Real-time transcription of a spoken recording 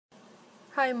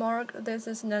Hi Mark, this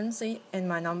is Nancy and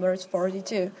my number is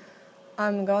 42.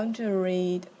 I'm going to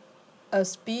read a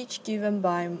speech given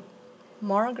by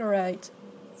Margaret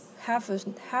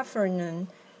Heffernan,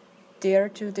 Dare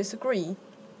to Disagree,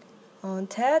 on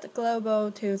TED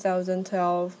Global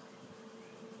 2012.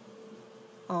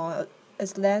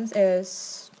 Its length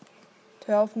is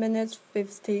 12 minutes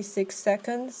 56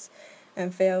 seconds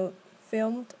and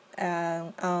filmed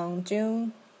on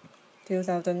June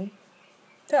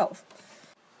 2012.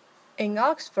 In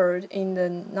Oxford in the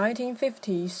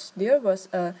 1950s, there was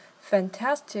a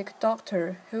fantastic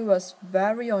doctor who was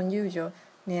very unusual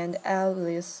named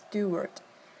Alice Stewart.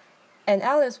 And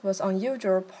Alice was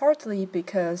unusual partly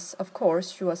because, of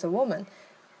course, she was a woman,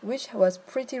 which was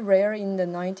pretty rare in the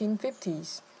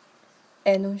 1950s.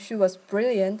 And she was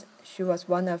brilliant. She was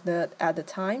one of at the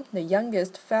time, the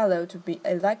youngest fellow to be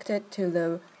elected to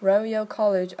the Royal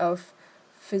College of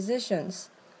Physicians.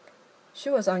 She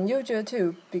was unusual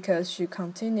too because she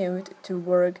continued to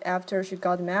work after she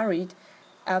got married,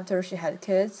 after she had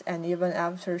kids, and even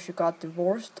after she got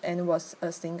divorced and was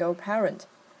a single parent.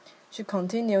 She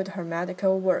continued her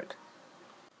medical work.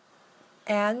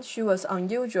 And she was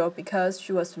unusual because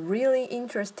she was really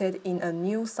interested in a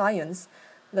new science,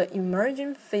 the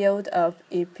emerging field of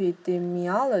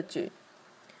epidemiology,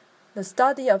 the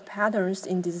study of patterns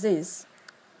in disease.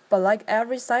 But like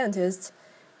every scientist,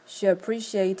 she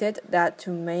appreciated that to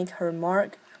make her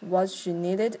mark, what she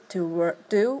needed to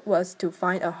do was to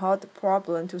find a hard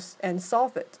problem and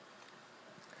solve it.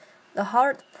 The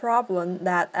hard problem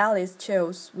that Alice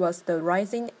chose was the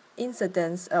rising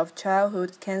incidence of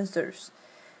childhood cancers.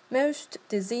 Most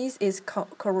disease is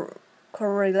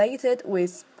correlated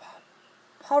with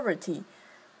poverty,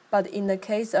 but in the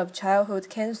case of childhood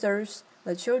cancers,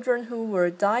 the children who were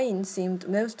dying seemed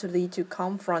mostly to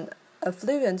come from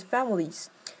affluent families.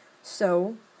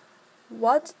 So,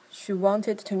 what she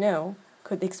wanted to know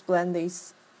could explain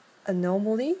this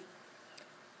anomaly.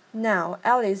 Now,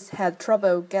 Alice had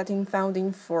trouble getting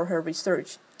funding for her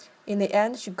research. In the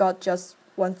end, she got just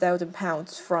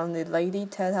 £1,000 from the Lady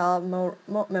Teta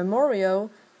Memorial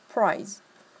Prize,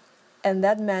 and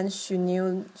that meant she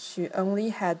knew she only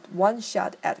had one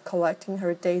shot at collecting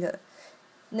her data.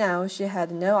 Now she had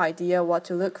no idea what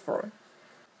to look for.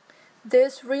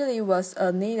 This really was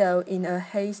a needle in a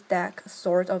haystack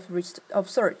sort of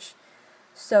search,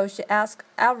 so she asked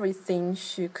everything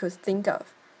she could think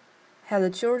of. Had the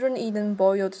children eaten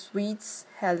boiled sweets?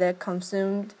 Had they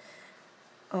consumed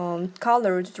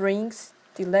colored drinks?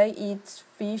 Did they eat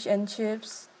fish and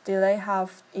chips? Did they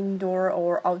have indoor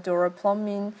or outdoor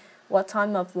plumbing? What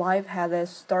time of life had they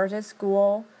started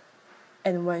school?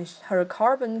 And when her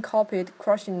carbon-copied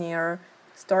questionnaire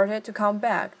started to come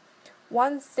back,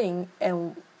 one thing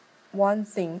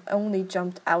only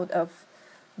jumped out of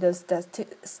the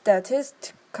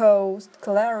statistical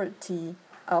clarity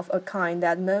of a kind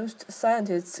that most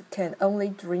scientists can only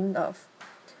dream of.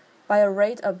 By a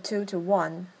rate of 2 to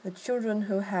 1, the children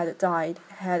who had died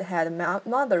had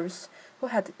mothers who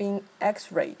had been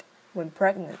X-rayed when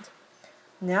pregnant.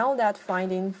 Now that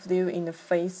finding flew in the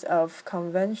face of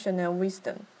conventional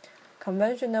wisdom.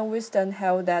 Conventional wisdom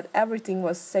held that everything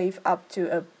was safe up to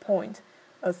a point,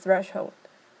 a threshold.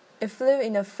 It flew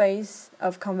in the face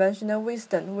of conventional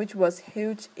wisdom, which was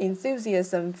huge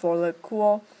enthusiasm for the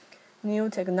cool new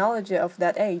technology of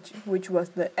that age, which was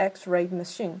the X-ray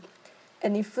machine.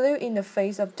 And it flew in the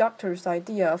face of doctors'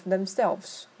 idea of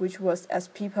themselves, which was as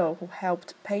people who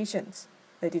helped patients.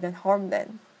 They didn't harm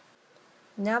them.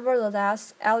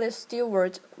 Nevertheless, Alice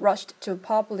Stewart rushed to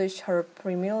publish her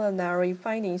preliminary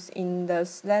findings in the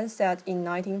Lancet in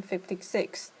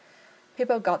 1956.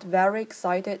 People got very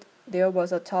excited. There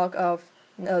was a talk of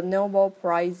a Nobel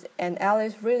Prize, and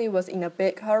Alice really was in a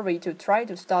big hurry to try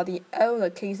to study all the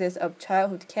cases of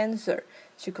childhood cancer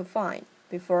she could find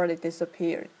before they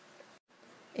disappeared.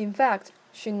 In fact,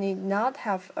 she need not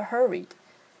have hurried.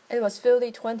 It was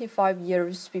fully 25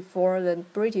 years before the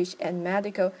British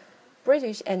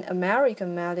and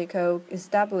American medical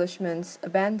establishments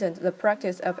abandoned the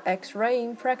practice of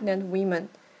X-raying pregnant women.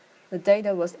 The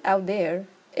data was out there.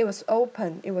 It was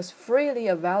open, it was freely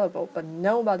available, but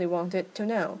nobody wanted to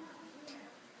know.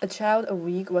 A child a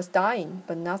week was dying,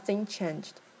 but nothing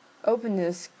changed.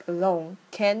 Openness alone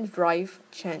can't drive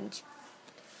change.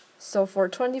 So for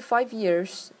 25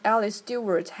 years, Alice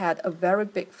Stewart had a very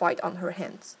big fight on her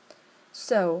hands.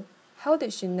 So, how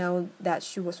did she know that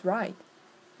she was right?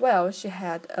 Well, she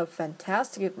had a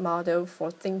fantastic model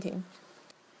for thinking.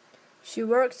 She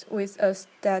worked with a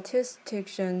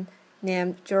statistician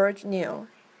named George Neal,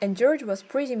 and George was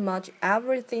pretty much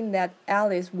everything that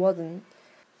Alice wasn't.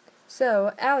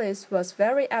 So Alice was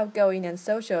very outgoing and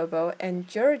sociable, and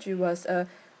George was a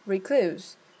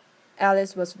recluse.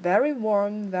 Alice was very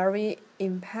warm, very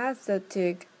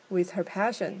empathetic with her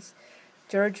passions.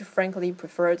 George frankly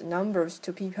preferred numbers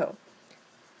to people.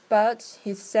 But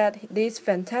he said this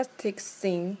fantastic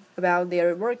thing about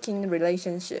their working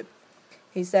relationship.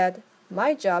 He said,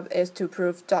 "My job is to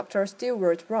prove Dr.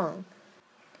 Stewart wrong."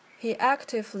 He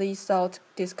actively sought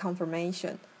this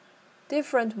confirmation.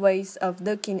 Different ways of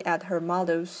looking at her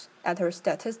models, at her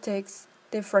statistics,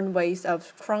 different ways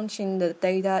of crunching the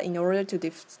data in order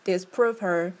to disprove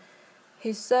her.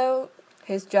 He saw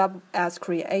his job as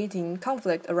creating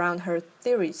conflict around her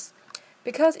theories,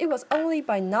 because it was only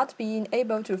by not being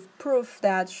able to prove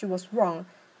that she was wrong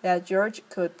that George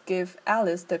could give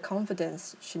Alice the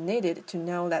confidence she needed to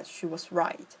know that she was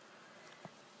right.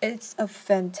 It's a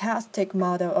fantastic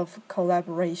model of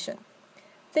collaboration.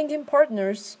 Thinking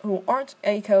partners who aren't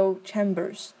echo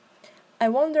chambers. I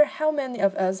wonder how many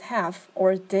of us have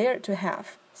or dare to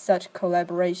have such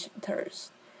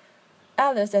collaborators.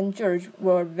 Alice and George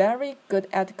were very good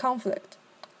at conflict.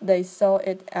 They saw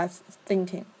it as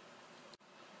thinking.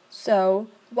 So,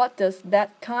 what does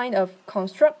that kind of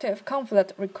constructive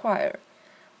conflict require?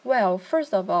 Well,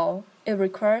 first of all, it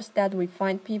requires that we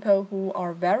find people who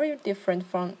are very different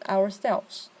from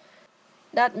ourselves.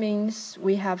 That means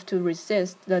we have to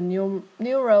resist the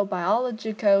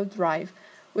neurobiological drive,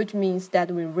 which means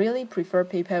that we really prefer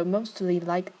people mostly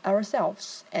like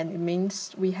ourselves, and it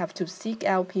means we have to seek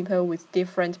out people with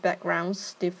different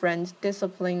backgrounds, different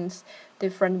disciplines,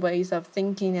 different ways of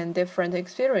thinking, and different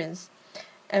experience,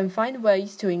 and find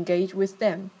ways to engage with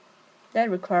them. That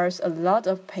requires a lot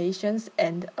of patience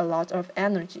and a lot of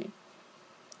energy.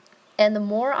 And the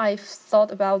more I've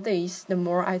thought about this, the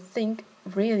more I think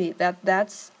really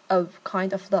that's a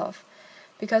kind of love,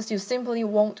 because you simply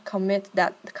won't commit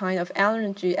that kind of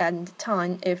energy and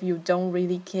time if you don't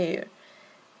really care.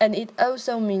 And it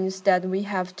also means that we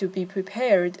have to be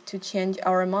prepared to change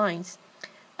our minds.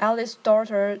 Alice's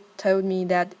daughter told me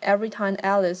that every time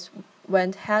Alice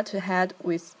went head to head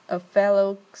with a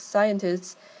fellow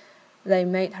scientist, they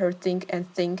made her think and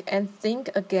think and think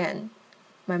again.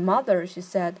 My mother, she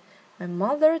said, my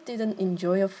mother didn't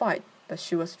enjoy a fight, but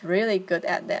she was really good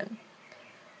at them.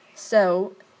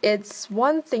 So, it's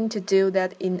one thing to do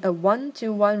that in a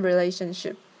one-to-one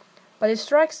relationship, but it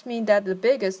strikes me that the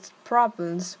biggest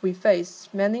problems we face,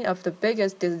 many of the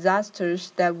biggest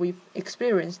disasters that we've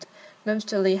experienced,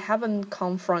 mostly haven't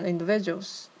come from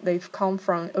individuals, they've come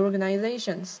from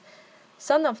organizations,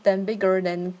 some of them bigger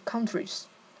than countries,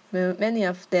 many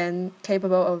of them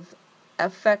capable of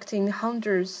affecting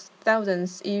hundreds,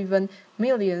 thousands, even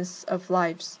millions of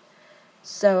lives.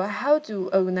 So how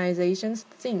do organizations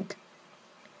think?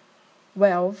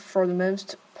 Well, for the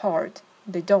most part,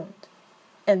 they don't.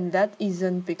 And that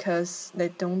isn't because they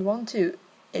don't want to,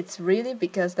 it's really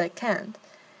because they can't.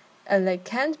 And they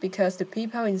can't because the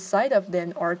people inside of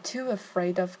them are too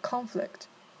afraid of conflict.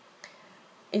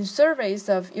 In surveys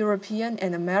of European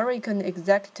and American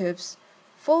executives,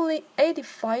 fully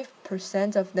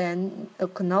 85% of them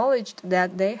acknowledged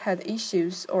that they had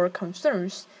issues or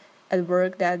concerns at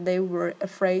work that they were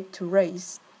afraid to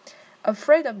raise,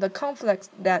 afraid of the conflicts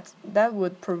that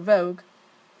would provoke,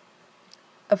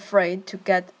 afraid to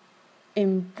get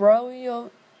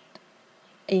embroiled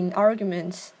in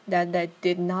arguments that they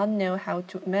did not know how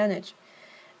to manage,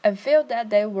 and feel that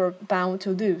they were bound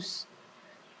to lose.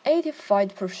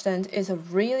 85% is a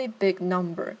really big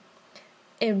number.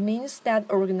 It means that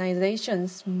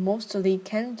organizations mostly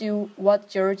can do what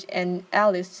George and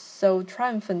Alice so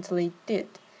triumphantly did.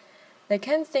 They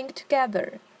can think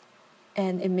together.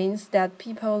 And it means that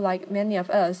people like many of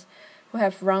us who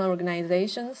have run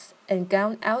organizations and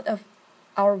gone out of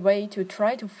our way to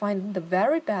try to find the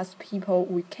very best people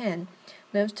we can,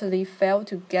 mostly fail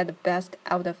to get the best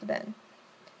out of them.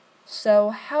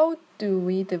 So how do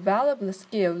we develop the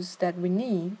skills that we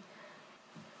need?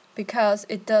 Because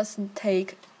it does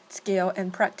take skill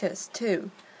and practice too.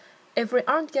 If we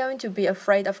aren't going to be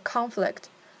afraid of conflict,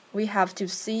 we have to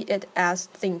see it as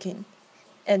thinking.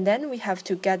 And then we have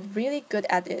to get really good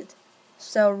at it.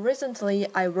 So recently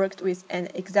I worked with an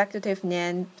executive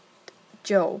named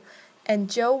Joe, and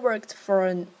Joe worked for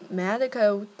a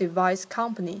medical device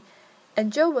company,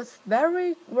 and Joe was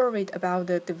very worried about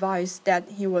the device that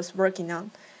he was working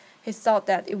on. He thought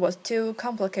that it was too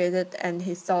complicated, and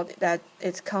he thought that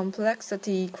its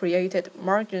complexity created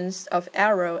margins of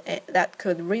error that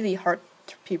could really hurt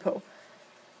people.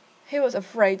 He was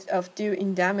afraid of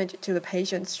doing damage to the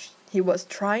patients he was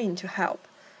trying to help.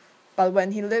 But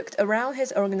when he looked around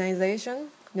his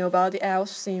organization, nobody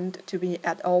else seemed to be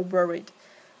at all worried.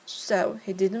 So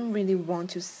he didn't really want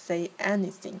to say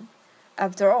anything.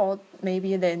 After all,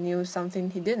 maybe they knew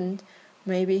something he didn't.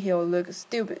 Maybe he'll look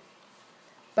stupid.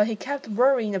 But he kept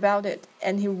worrying about it,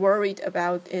 and he worried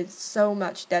about it so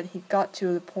much that he got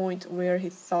to the point where he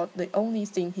thought the only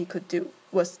thing he could do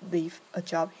was leave a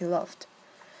job he loved.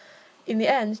 In the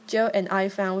end, Joe and I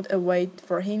found a way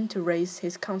for him to raise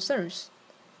his concerns.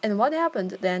 And what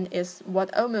happened then is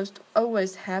what almost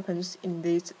always happens in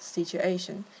this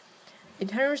situation. It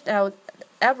turns out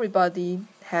everybody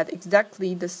had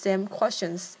exactly the same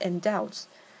questions and doubts.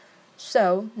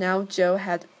 So now Joe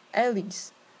had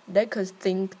allies. They could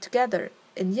think together,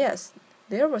 and yes,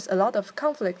 there was a lot of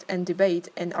conflict and debate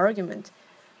and argument,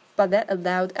 but that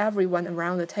allowed everyone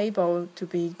around the table to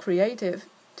be creative,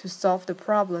 to solve the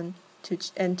problem,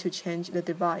 and to change the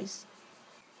device.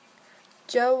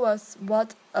 Joe was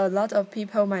what a lot of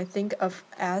people might think of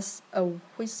as a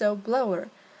whistleblower,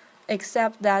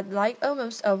 except that, like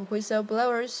most of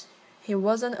whistleblowers, he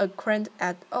wasn't a crank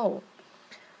at all.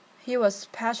 He was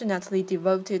passionately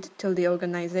devoted to the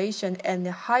organization and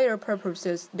the higher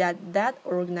purposes that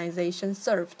organization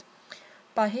served.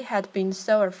 But he had been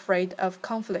so afraid of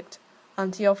conflict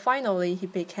until finally he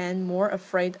became more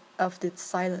afraid of the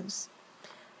silence.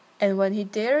 And when he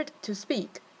dared to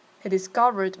speak, he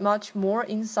discovered much more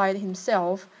inside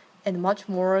himself and much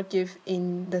more give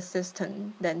in the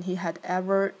system than he had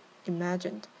ever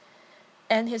imagined.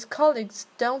 And his colleagues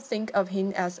don't think of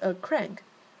him as a crank.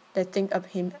 They think of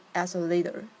him as a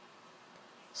leader.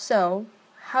 So,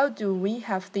 how do we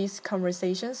have these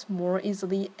conversations more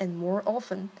easily and more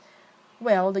often?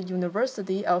 Well, the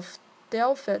University of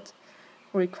Delft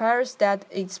requires that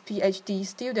its PhD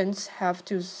students have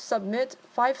to submit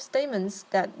 5 statements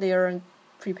that they are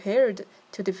prepared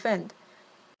to defend.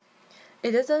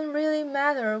 It doesn't really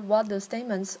matter what the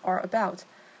statements are about.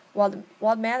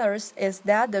 What matters is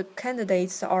that the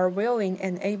candidates are willing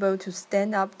and able to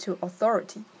stand up to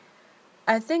authority.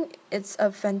 I think it's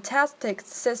a fantastic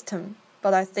system,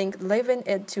 but I think leaving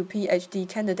it to PhD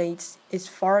candidates is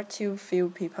far too few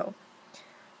people,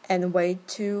 and way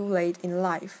too late in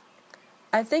life.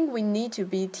 I think we need to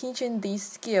be teaching these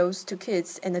skills to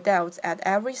kids and adults at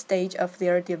every stage of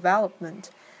their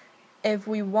development if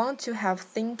we want to have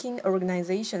thinking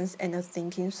organizations and a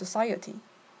thinking society.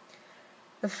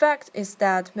 The fact is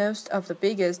that most of the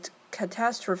biggest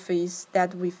catastrophes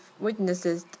that we've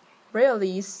witnessed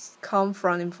rarely come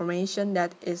from information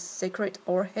that is secret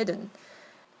or hidden.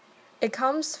 It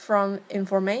comes from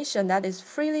information that is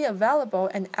freely available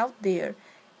and out there,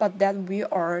 but that we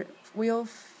are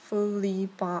willfully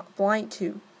blind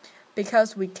to,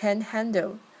 because we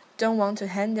don't want to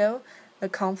handle the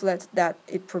conflict that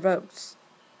it provokes.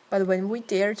 But when we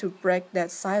dare to break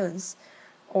that silence,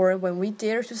 or when we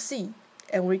dare to see,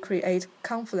 and we create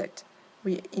conflict,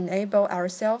 we enable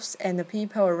ourselves and the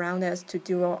people around us to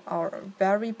do our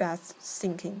very best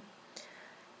thinking.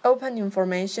 Open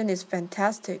information is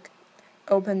fantastic.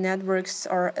 Open networks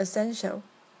are essential.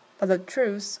 But the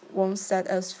truth won't set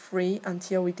us free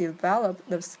until we develop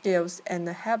the skills and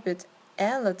the habit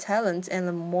and the talent and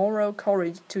the moral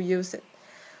courage to use it.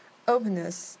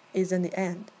 Openness isn't the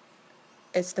end.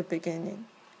 It's the beginning.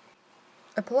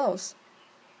 Applause.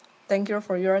 Thank you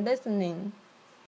for your listening.